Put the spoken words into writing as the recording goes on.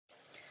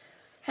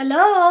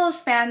Hello,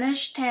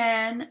 Spanish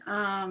 10.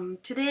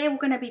 Today we're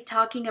going to be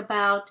talking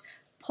about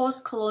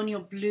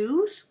Postcolonial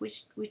Blues,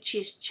 which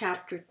is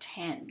chapter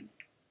 10.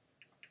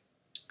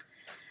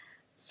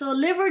 So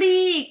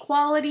liberty,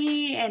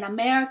 equality, and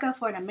America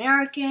for the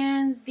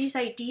Americans, these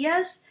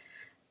ideas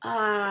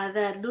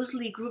that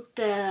loosely group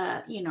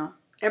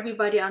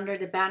everybody under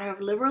the banner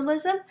of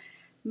liberalism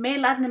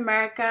made Latin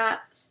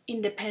America's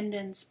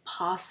independence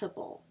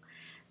possible.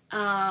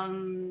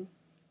 But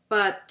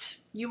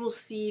you will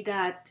see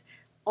that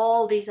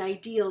all these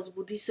ideals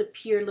will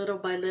disappear little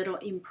by little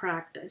in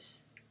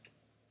practice.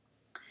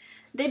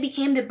 They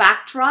became the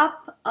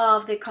backdrop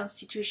of the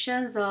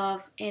constitutions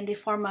and they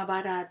form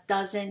about a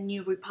dozen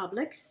new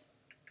republics.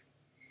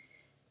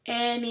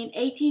 And in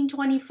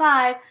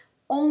 1825,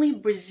 only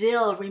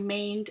Brazil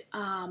remained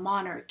a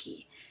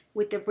monarchy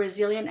with the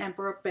Brazilian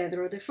Emperor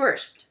Pedro I.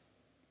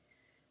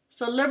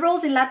 So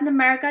liberals in Latin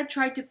America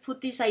tried to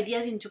put these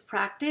ideas into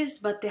practice,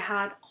 but they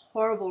had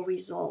horrible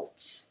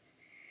results.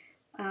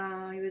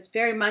 It was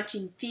very much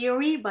in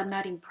theory, but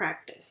not in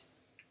practice.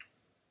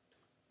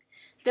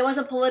 There was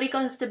a political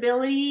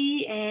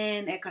instability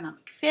and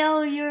economic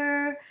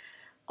failure.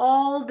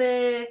 All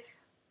the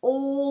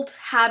old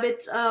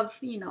habits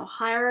of,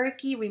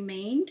 hierarchy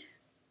remained.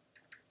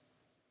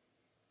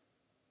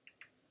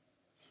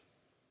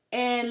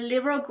 And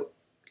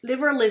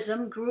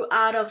liberalism grew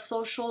out of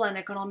social and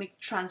economic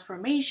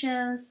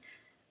transformations,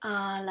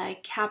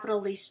 like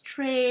capitalist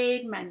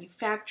trade,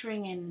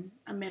 manufacturing, and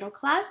a middle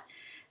class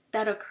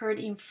that occurred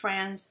in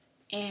France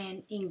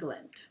and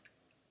England.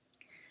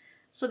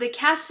 So the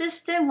caste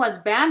system was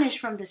banished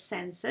from the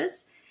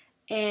census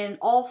and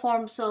all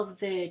forms of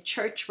the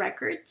church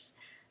records,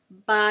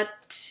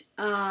 but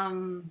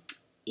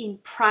in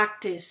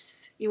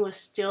practice, it was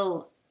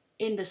still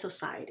in the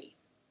society.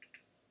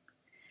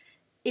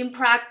 In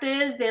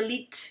practice, the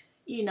elite,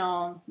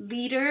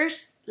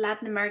 leaders,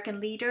 Latin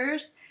American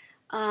leaders,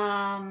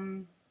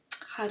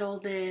 had all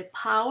the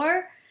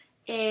power,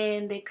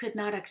 and they could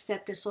not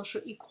accept the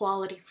social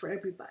equality for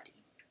everybody.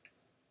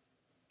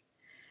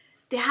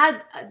 They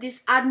had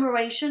this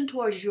admiration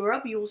towards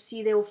Europe. You will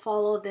see they will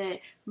follow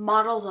the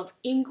models of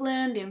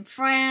England and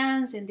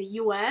France and the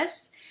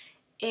US.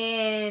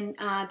 And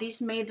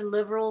this made the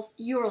liberals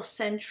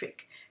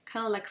Eurocentric,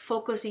 kind of like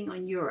focusing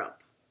on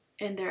Europe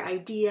and their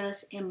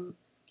ideas and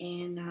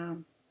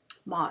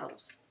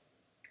models.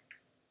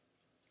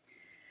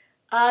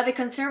 The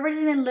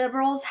conservatives and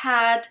liberals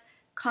had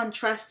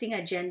contrasting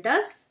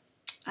agendas.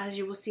 As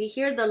you will see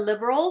here, the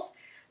liberals,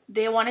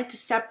 they wanted to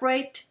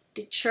separate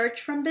the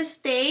church from the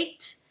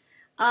state.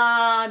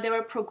 They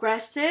were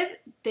progressive.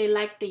 They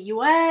liked the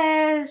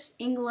US,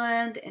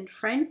 England, and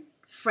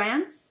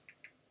France.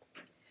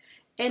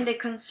 And the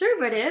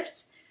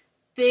conservatives,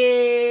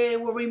 they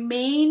will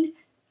remain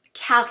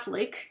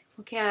Catholic,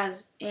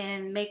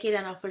 and make it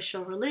an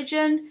official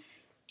religion,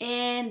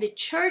 and the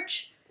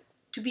church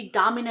to be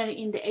dominant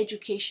in the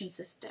education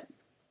system.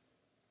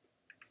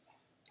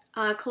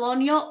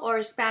 Colonial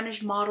or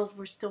Spanish models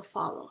were still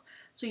followed.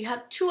 So you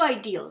have two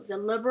ideals, the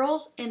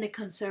liberals and the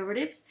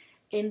conservatives,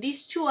 and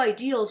these two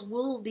ideals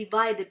will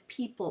divide the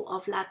people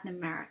of Latin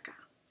America.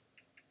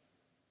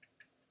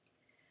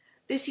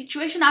 The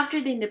situation after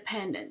the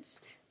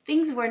independence.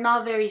 Things were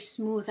not very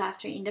smooth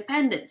after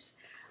independence.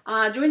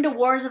 During the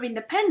wars of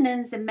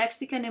independence, the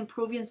Mexican and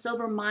Peruvian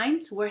silver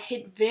mines were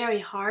hit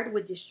very hard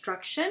with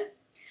destruction,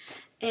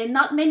 and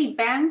not many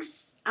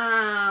banks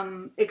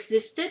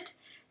existed,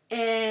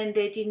 and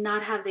they did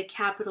not have the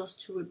capitals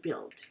to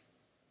rebuild.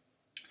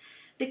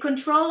 The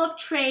control of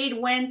trade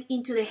went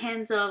into the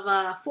hands of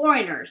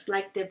foreigners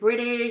like the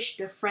British,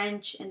 the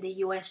French, and the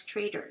US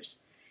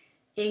traders.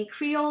 And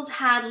Creoles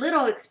had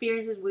little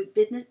experiences with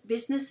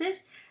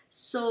businesses,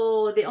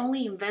 so they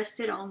only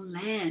invested on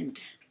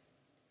land.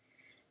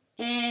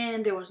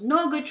 And there was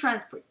no good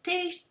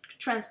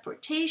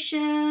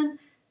transportation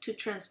to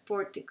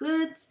transport the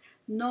goods,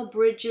 no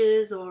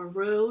bridges or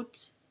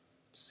roads.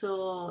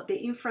 So the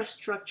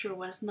infrastructure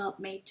was not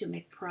made to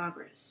make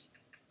progress.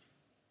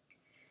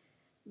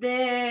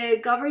 The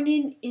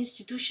governing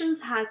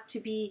institutions had to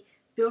be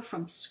built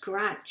from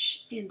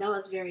scratch, and that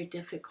was very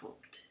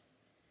difficult.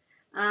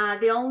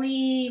 The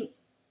only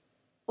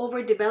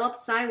overdeveloped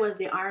side was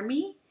the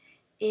army,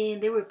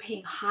 and they were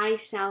paying high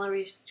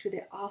salaries to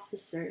the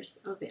officers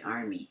of the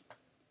army.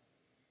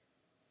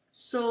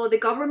 So the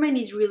government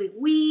is really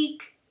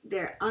weak,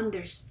 they're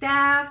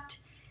understaffed,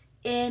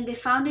 and they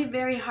found it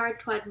very hard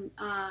to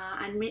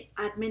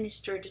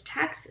administer the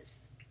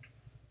taxes.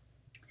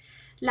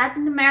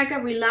 Latin America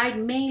relied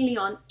mainly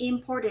on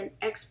import and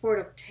export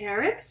of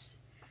tariffs,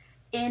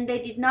 and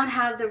they did not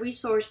have the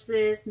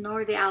resources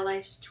nor the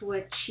allies to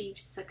achieve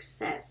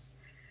success.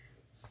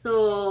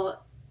 So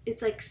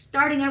it's like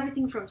starting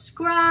everything from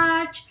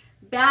scratch,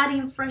 bad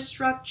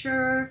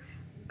infrastructure,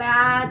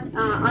 bad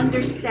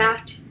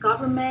understaffed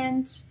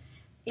governments,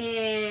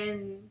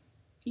 and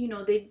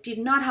they did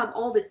not have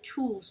all the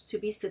tools to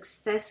be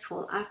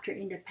successful after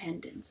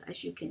independence,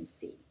 as you can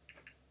see.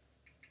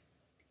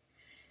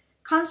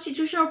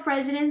 Constitutional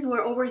presidents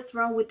were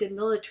overthrown with the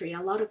military,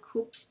 a lot of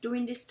coups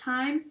during this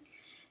time.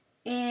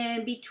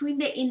 And between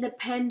the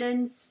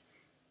independence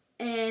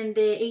and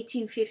the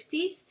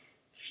 1850s,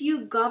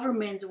 few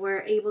governments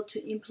were able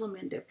to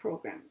implement their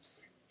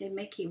programs and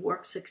make it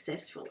work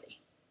successfully.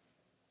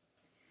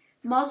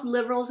 Most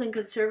liberals and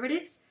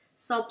conservatives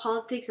saw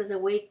politics as a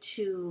way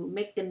to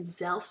make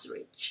themselves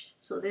rich.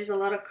 So there's a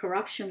lot of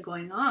corruption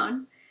going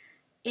on.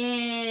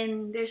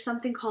 And there's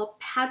something called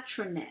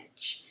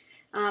patronage.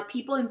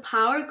 People in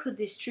power could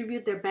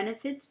distribute their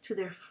benefits to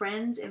their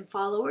friends and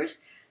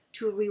followers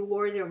to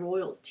reward their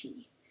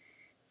loyalty.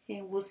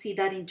 And we'll see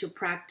that into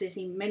practice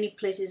in many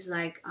places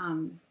like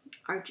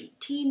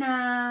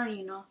Argentina,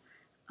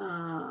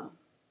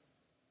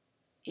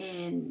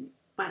 and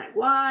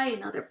Paraguay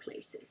and other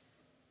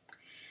places.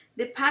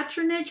 The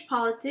patronage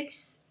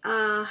politics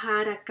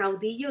had a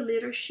caudillo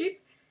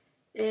leadership,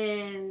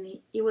 and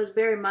it was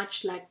very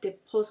much like the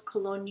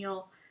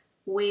post-colonial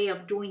way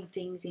of doing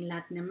things in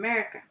Latin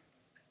America.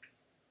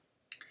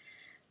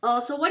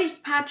 So what is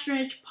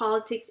patronage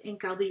politics and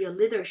caudillo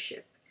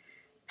leadership?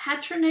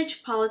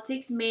 Patronage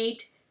politics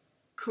made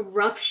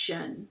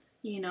corruption,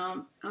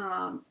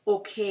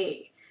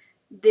 okay.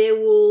 They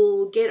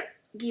will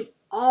give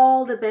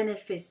all the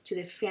benefits to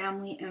the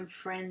family and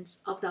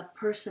friends of the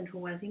person who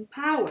was in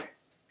power.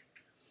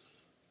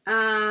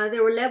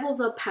 There were levels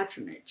of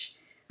patronage.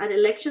 At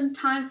election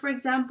time, for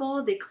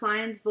example, the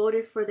clients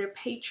voted for their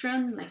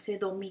patron, like say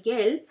Don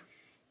Miguel,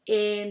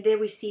 and they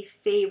received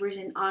favors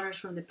and honors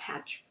from the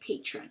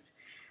patron.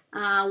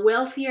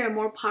 Wealthier and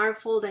more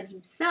powerful than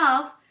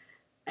himself,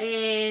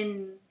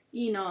 and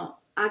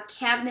a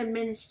cabinet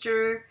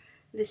minister,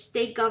 the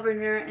state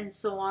governor, and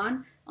so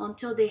on,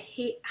 until the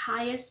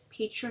highest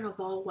patron of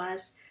all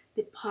was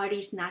the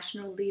party's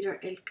national leader,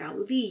 El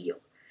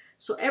Caudillo.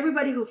 So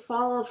everybody who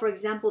followed, for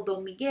example,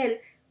 Don Miguel,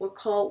 were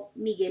called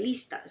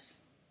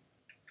Miguelistas.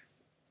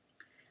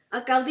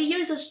 A caudillo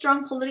is a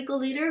strong political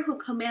leader who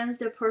commands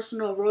the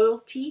personal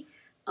royalty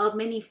of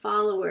many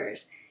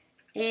followers.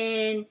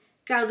 And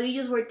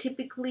caudillos were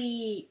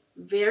typically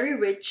very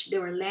rich. They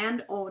were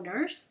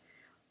landowners,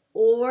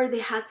 or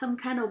they had some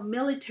kind of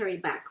military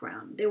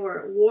background. They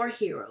were war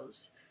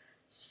heroes.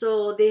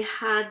 So they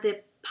had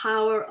the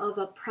power of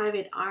a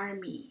private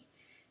army.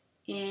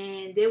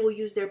 And they will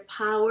use their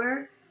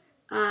power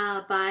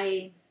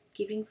by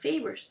giving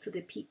favors to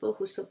the people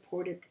who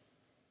supported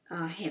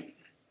him.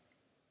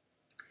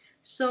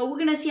 So we're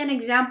going to see an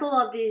example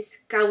of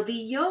this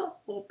caudillo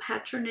or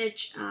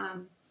patronage,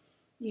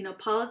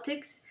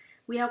 politics.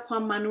 We have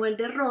Juan Manuel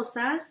de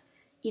Rosas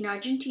in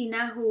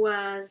Argentina, who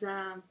was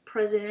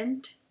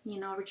president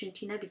in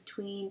Argentina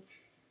between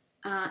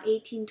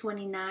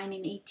 1829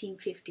 and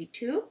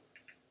 1852.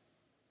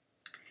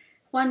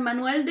 Juan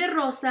Manuel de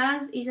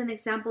Rosas is an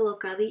example of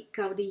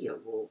caudillo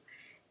rule.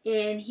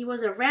 And he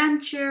was a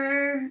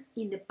rancher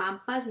in the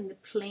Pampas, in the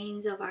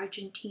plains of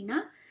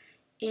Argentina.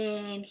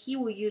 And he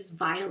would use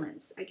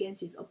violence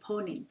against his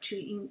opponent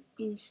to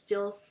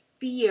instill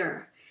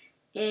fear.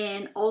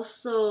 And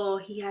also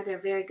he had a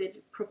very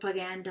good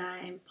propaganda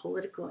and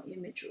political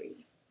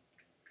imagery.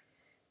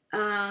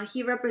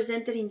 He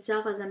represented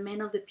himself as a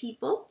man of the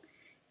people,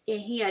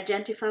 and he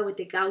identified with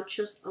the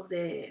gauchos of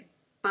the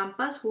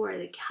Pampas, who are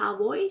the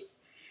cowboys,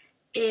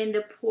 and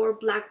the poor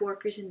black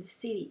workers in the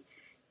city.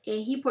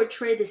 And he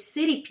portrayed the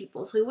city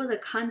people, so he was a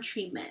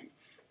countryman.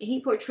 And he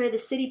portrayed the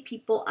city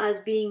people as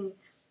being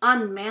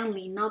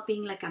unmanly, not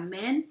being like a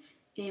man,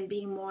 and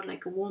being more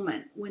like a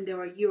woman when they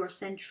were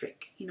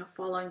Eurocentric,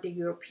 following the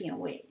European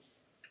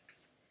ways.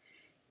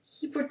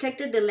 He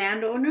protected the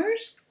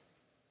landowners,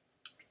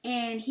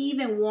 and he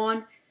even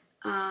won,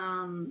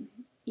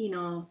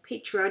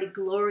 patriotic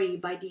glory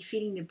by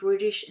defeating the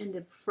British and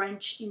the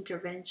French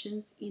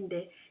interventions in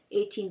the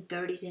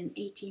 1830s and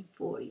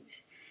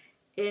 1840s.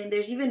 And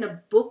there's even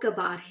a book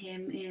about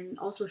him, and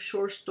also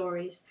short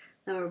stories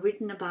that were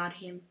written about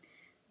him,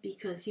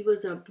 because he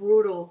was a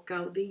brutal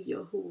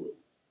caudillo who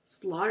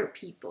slaughtered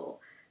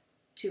people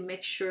to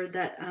make sure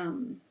that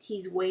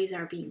his ways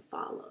are being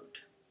followed.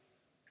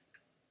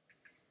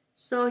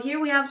 So here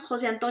we have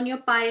Jose Antonio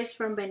Páez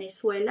from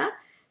Venezuela,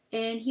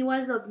 and he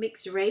was of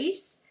mixed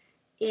race,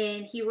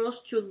 and he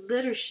rose to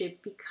leadership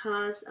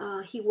because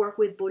he worked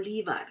with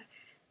Bolivar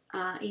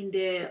in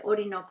the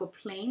Orinoco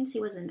Plains. He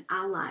was an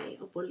ally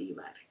of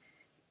Bolivar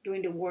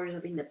during the Wars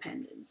of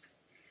Independence.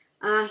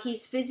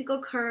 His physical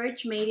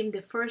courage made him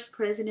the first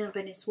president of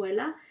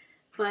Venezuela,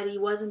 but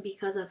it wasn't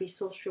because of his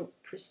social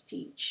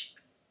prestige.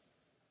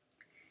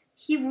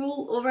 He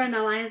ruled over an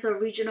alliance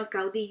of regional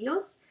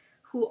caudillos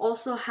who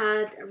also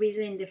had a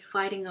reason in the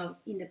fighting of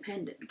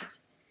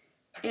independence.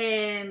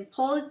 And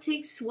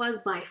politics was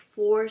by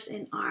force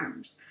and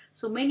arms.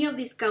 So many of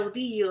these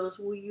caudillos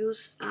will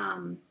use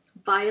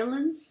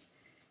violence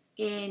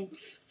and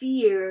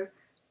fear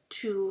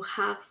to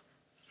have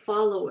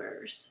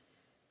followers,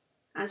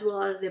 as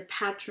well as the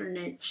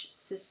patronage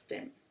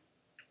system.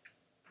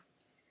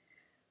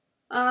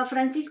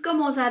 Francisco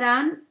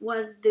Mozaran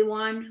was the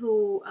one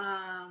who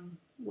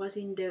was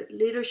in the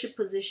leadership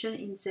position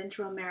in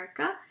Central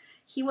America.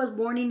 He was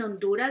born in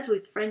Honduras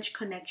with French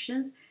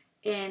connections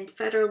and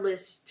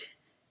Federalist,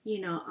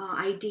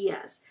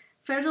 ideas.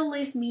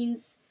 Federalist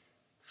means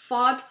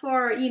fought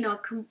for,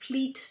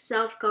 complete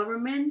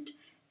self-government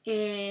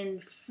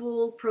and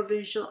full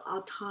provincial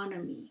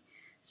autonomy.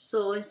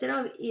 So instead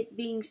of it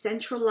being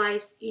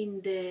centralized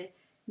in the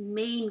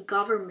main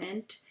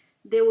government,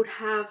 they would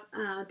have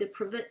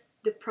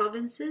the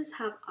provinces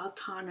have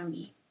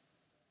autonomy.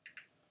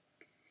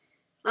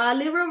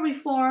 Liberal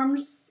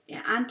reforms,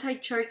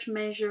 anti-church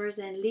measures,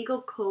 and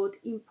legal code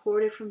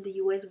imported from the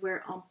U.S.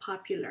 were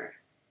unpopular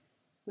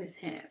with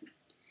him.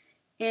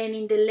 And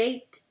in the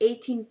late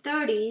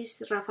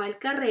 1830s, Rafael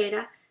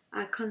Carrera,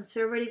 a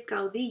conservative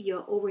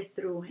caudillo,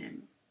 overthrew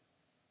him.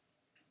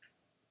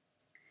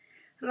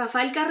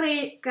 Rafael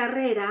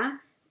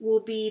Carrera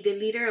will be the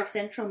leader of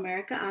Central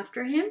America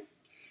after him.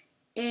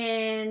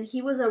 And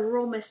he was a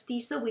rural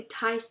mestizo with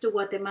ties to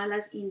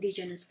Guatemala's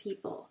indigenous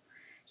people.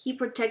 He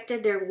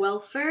protected their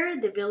welfare,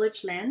 the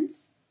village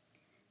lands,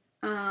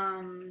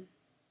 and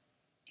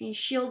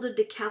shielded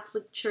the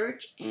Catholic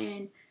Church,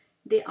 and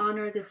they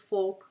honored the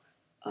folk.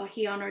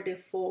 He honored the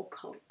folk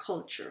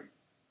culture.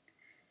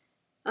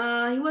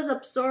 He was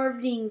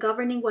absorbed in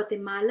governing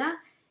Guatemala,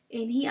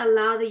 and he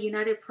allowed the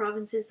United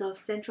Provinces of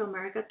Central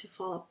America to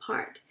fall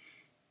apart.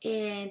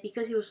 And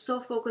because he was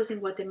so focused in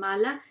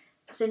Guatemala,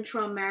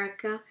 Central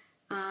America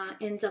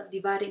ends up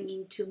dividing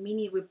into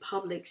mini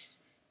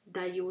republics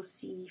that you will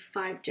see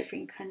 5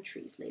 different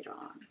countries later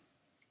on.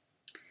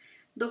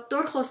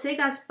 Dr. José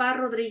Gaspar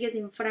Rodríguez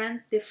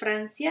de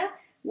Francia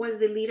was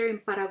the leader in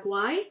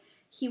Paraguay.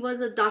 He was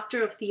a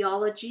doctor of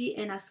theology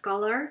and a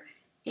scholar,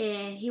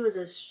 and he was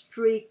a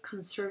strict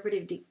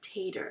conservative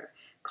dictator,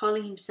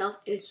 calling himself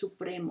El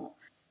Supremo.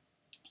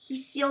 He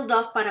sealed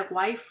off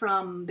Paraguay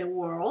from the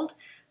world,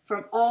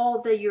 from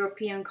all the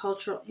European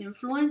cultural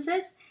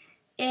influences,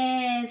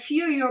 and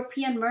few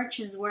European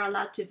merchants were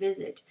allowed to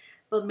visit,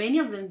 but many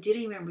of them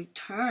didn't even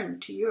return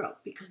to Europe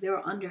because they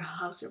were under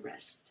house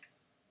arrest.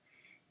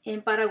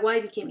 And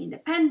Paraguay became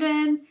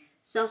independent,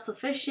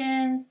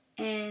 self-sufficient,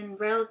 and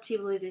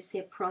relatively, they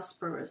say,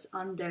 prosperous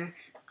under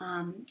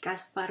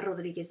Gaspar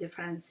Rodríguez de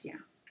Francia.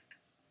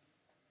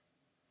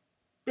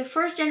 The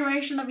first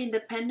generation of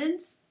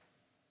independence,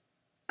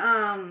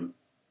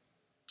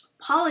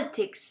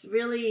 politics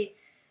really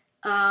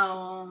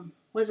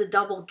was a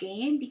double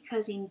game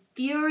because in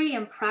theory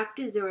and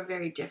practice they were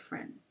very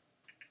different.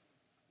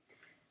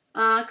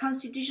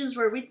 Constitutions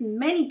were written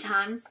many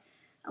times,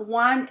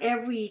 one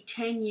every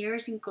 10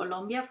 years in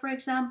Colombia, for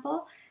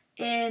example,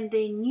 and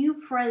the new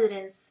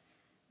presidents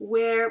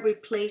were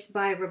replaced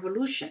by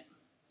revolution.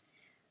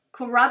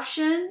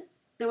 Corruption,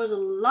 there was a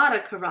lot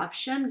of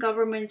corruption.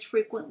 Governments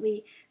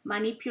frequently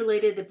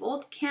manipulated the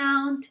vote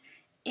count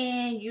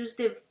and used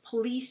the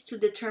police to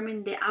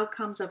determine the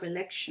outcomes of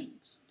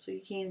elections. So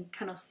you can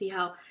kind of see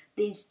how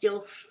they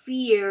instill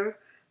fear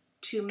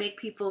to make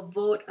people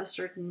vote a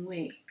certain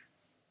way.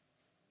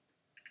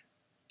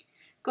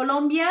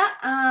 Colombia,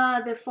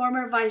 the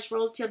former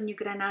viceroyalty of New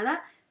Granada,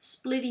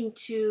 split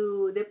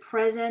into the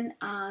present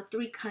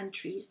 3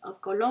 countries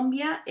of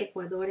Colombia,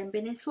 Ecuador, and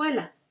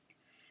Venezuela.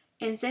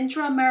 And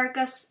Central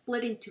America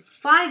split into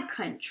 5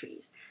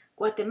 countries: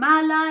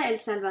 Guatemala, El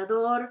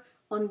Salvador,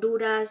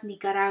 Honduras,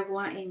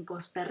 Nicaragua, and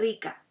Costa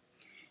Rica.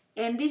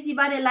 And this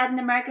divided Latin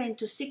America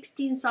into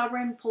 16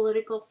 sovereign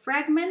political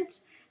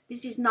fragments.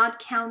 This is not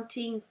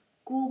counting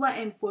Cuba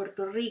and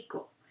Puerto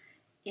Rico.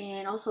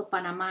 And also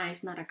Panama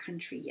is not a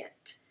country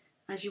yet,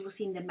 as you will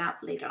see in the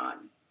map later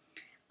on.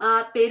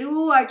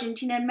 Peru,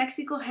 Argentina, and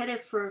Mexico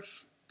headed for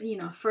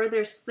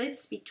further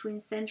splits between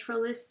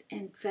centralist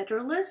and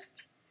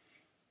federalist.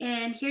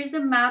 And here's the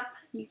map.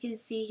 You can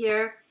see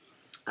here,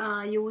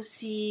 you will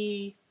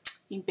see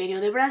Imperio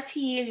de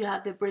Brasil. You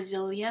have the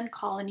Brazilian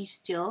colony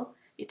still.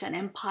 It's an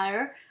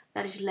empire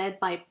that is led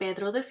by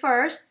Pedro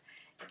I.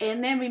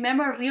 And then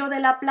remember Rio de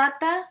la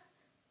Plata,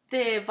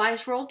 the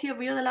viceroyalty of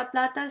Rio de la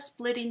Plata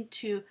split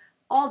into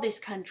all these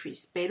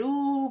countries: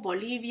 Peru,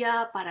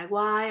 Bolivia,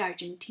 Paraguay,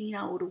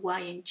 Argentina,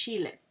 Uruguay, and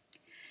Chile.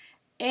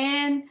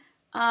 And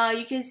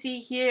you can see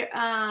here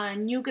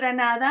New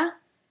Granada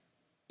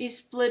is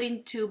split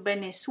into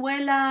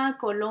Venezuela,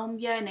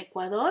 Colombia, and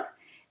Ecuador,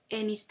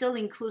 and it still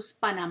includes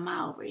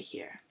Panama over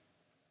here.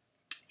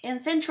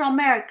 And Central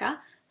America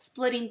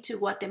split into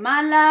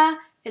Guatemala,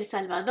 El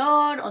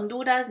Salvador,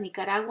 Honduras,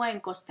 Nicaragua,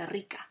 and Costa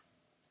Rica.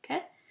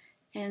 Okay,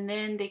 and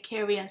then the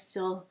Caribbean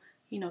still,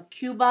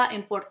 Cuba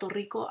and Puerto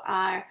Rico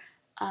are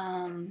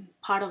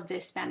part of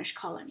the Spanish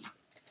colony.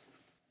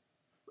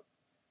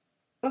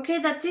 Okay,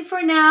 that's it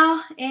for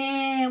now,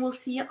 and we'll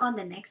see you on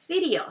the next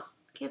video.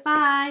 Okay,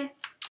 bye.